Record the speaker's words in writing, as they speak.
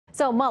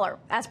So Mueller,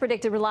 as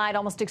predicted, relied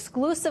almost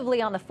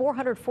exclusively on the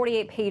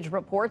 448-page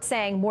report,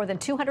 saying more than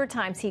 200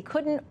 times he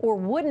couldn't or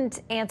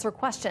wouldn't answer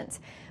questions.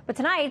 But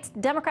tonight,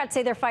 Democrats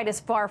say their fight is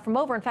far from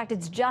over. In fact,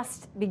 it's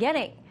just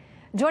beginning.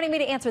 Joining me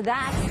to answer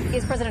that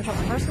is President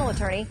Trump's personal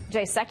attorney,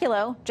 Jay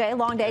Sekulow. Jay,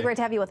 long day. Great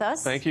to have you with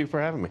us. Thank you for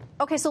having me.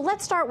 Okay, so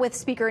let's start with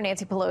Speaker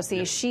Nancy Pelosi.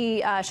 Yes.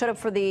 She showed up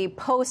for the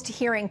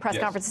post-hearing press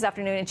conference this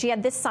afternoon, and she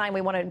had this sign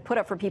we wanted to put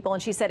up for people,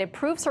 and she said it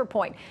proves her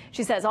point.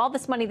 She says all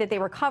this money that they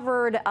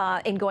recovered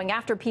in going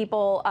after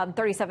people,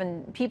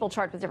 37 people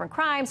charged with different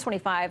crimes,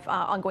 25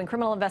 ongoing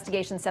criminal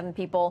investigations, 7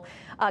 people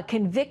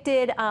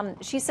convicted.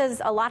 She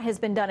says a lot has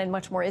been done and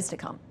much more is to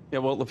come. Yeah,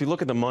 well, if you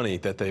look at the money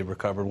that they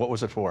recovered, what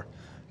was it for?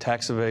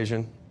 Tax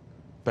evasion,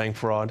 bank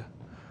fraud,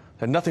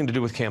 had nothing to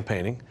do with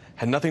campaigning,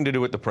 had nothing to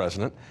do with the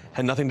president,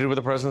 had nothing to do with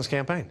the president's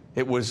campaign.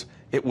 It was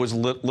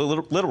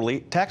literally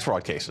tax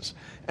fraud cases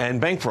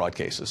and bank fraud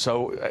cases.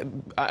 So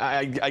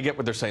I get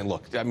what they're saying.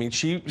 Look, I mean,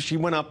 she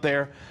went up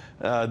there,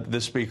 the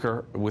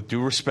speaker, with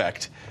due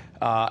respect,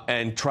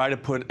 and tried to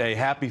put a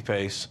happy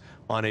face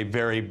on a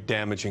very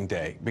damaging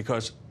day,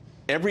 because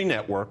every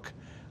network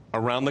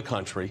around the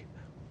country,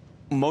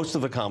 most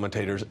of the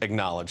commentators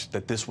acknowledged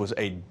that this was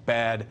a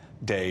bad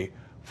day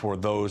for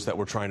those that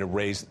were trying to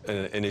raise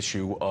an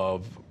issue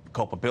of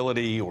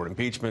culpability or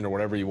impeachment or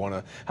whatever you want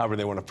to, however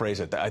they want to phrase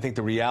it. I think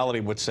the reality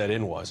what set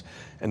in was,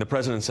 and the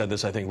president said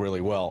this, I think,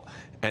 really well,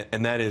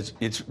 and that is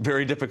it's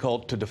very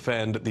difficult to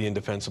defend the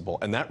indefensible.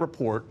 And that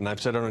report, and I've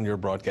said it on your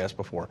broadcast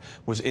before,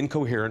 was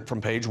incoherent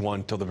from page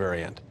 1 till the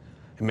very end.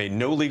 It made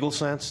no legal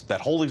sense. That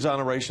whole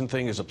exoneration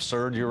thing is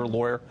absurd. You're a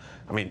lawyer.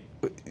 I mean,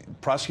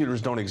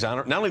 prosecutors don't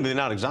exonerate. Not only do they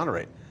not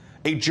exonerate,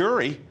 a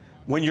jury,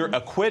 when you're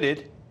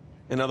acquitted,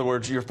 in other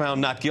words, you're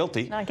found not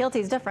guilty. Not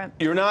guilty is different.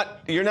 You're not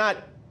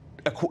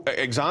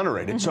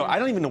exonerated. So I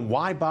don't even know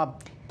why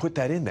Bob put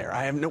that in there.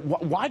 I have no,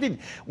 why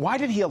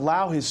did he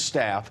allow his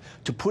staff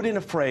to put in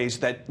a phrase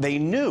that they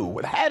knew,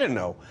 had to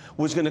know,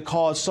 was going to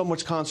cause so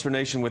much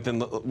consternation within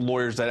the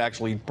lawyers that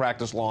actually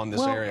practice law in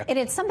this area? And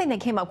it's something that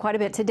came up quite a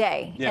bit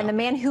today. Yeah. And the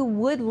man who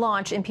would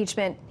launch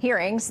impeachment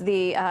hearings,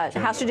 the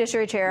House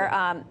Judiciary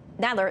Chair,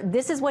 Nadler,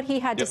 this is what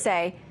he had to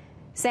say,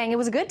 saying it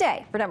was a good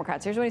day for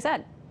Democrats. Here's what he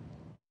said.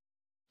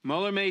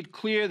 Mueller made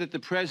clear that the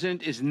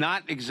president is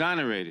not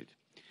exonerated.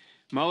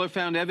 Mueller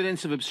found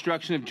evidence of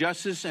obstruction of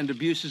justice and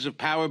abuses of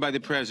power by the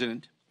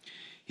president.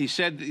 He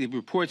said, the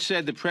report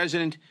said, the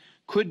president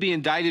could be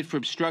indicted for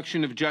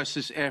obstruction of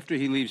justice after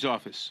he leaves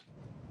office.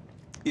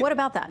 What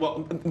about that?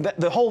 Well,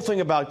 the whole thing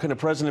about can a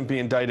president be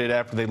indicted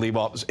after they leave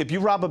office? If you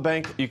rob a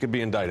bank, you could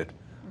be indicted.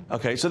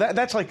 Okay, so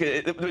that's like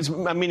it's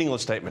a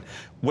meaningless statement.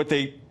 What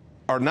they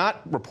are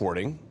not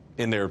reporting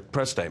in their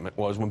press statement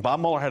was when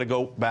Bob Mueller had to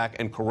go back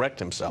and correct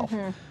himself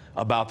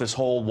about this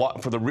whole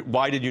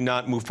why did you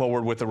not move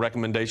forward with the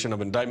recommendation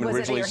of indictment? Was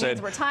originally it that your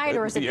hands were tied,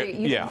 or is it that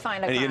you didn't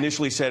find a crime? And he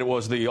initially said it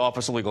was the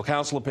Office of Legal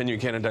Counsel opinion. You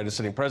can't indict a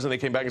sitting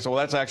president. They came back and said, well,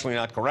 that's actually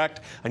not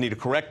correct. I need to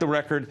correct the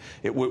record.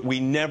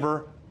 We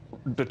never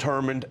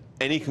determined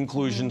any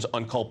conclusions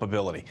on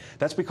culpability.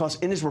 That's because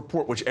in his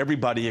report, which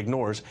everybody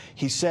ignores,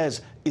 he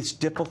says it's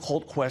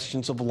difficult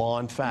questions of law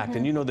and fact.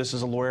 And you know this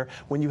as a lawyer.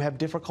 When you have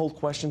difficult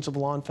questions of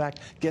law and fact,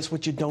 guess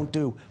what you don't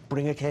do?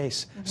 Bring a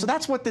case. So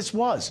that's what this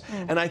was.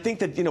 And I think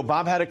that,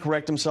 Bob had to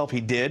correct himself.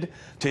 He did.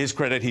 To his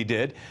credit, he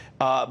did.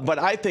 But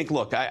I think,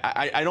 look,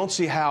 I don't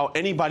see how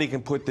anybody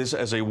can put this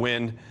as a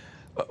win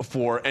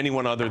for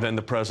anyone other than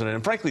the president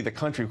and, frankly, the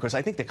country, because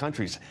I think the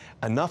country's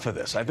enough of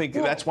this. I think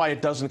that's why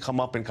it doesn't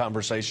come up in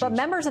conversations. But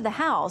members of the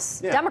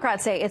House,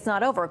 Democrats say it's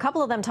not over. A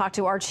couple of them talked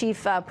to our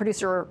chief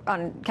producer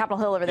on Capitol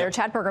Hill over there,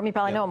 Chad Pergram. You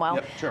probably know him well.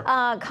 Sure.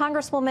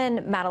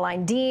 Congresswoman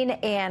Madeline Dean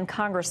and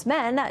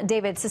Congressman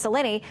David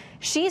Cicilline.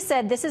 She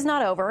said this is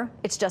not over.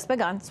 It's just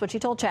begun. That's what she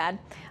told Chad.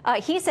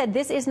 He said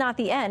this is not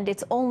the end.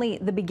 It's only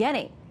the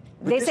beginning.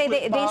 They say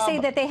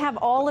that they have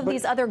all of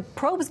these other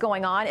probes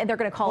going on, and they're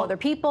going to call other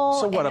people.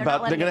 So what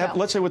about they're going to have?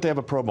 Let's say what they have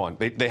a probe on.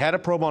 They had a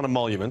probe on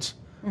emoluments,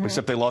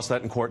 except they lost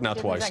that in court now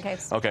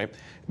twice. Okay,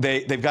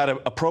 they've got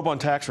a probe on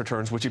tax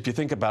returns, which, if you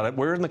think about it,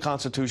 where in the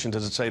Constitution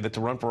does it say that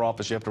to run for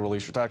office you have to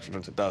release your tax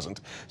returns? It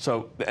doesn't.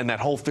 So, and that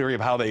whole theory of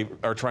how they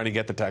are trying to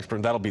get the tax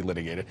return, that'll be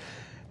litigated.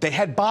 They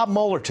had Bob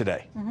Mueller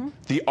today,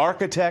 the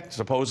architect,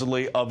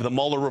 supposedly, of the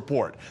Mueller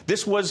report.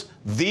 This was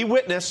the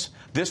witness.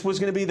 This was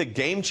going to be the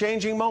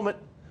game-changing moment.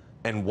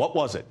 And what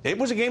was it? It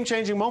was a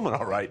game-changing moment,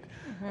 all right,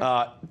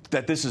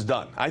 that this is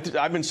done.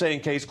 I've been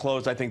saying case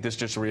closed. I think this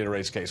just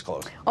reiterates case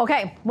closed.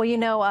 Okay.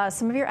 Well,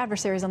 some of your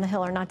adversaries on the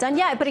Hill are not done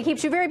yet, but it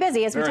keeps you very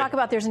busy as we talk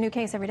about there's a new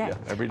case every day. Yeah,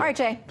 every day. All right,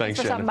 Jay. Thanks,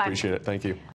 for Shannon. stopping by. Appreciate it. Thank you.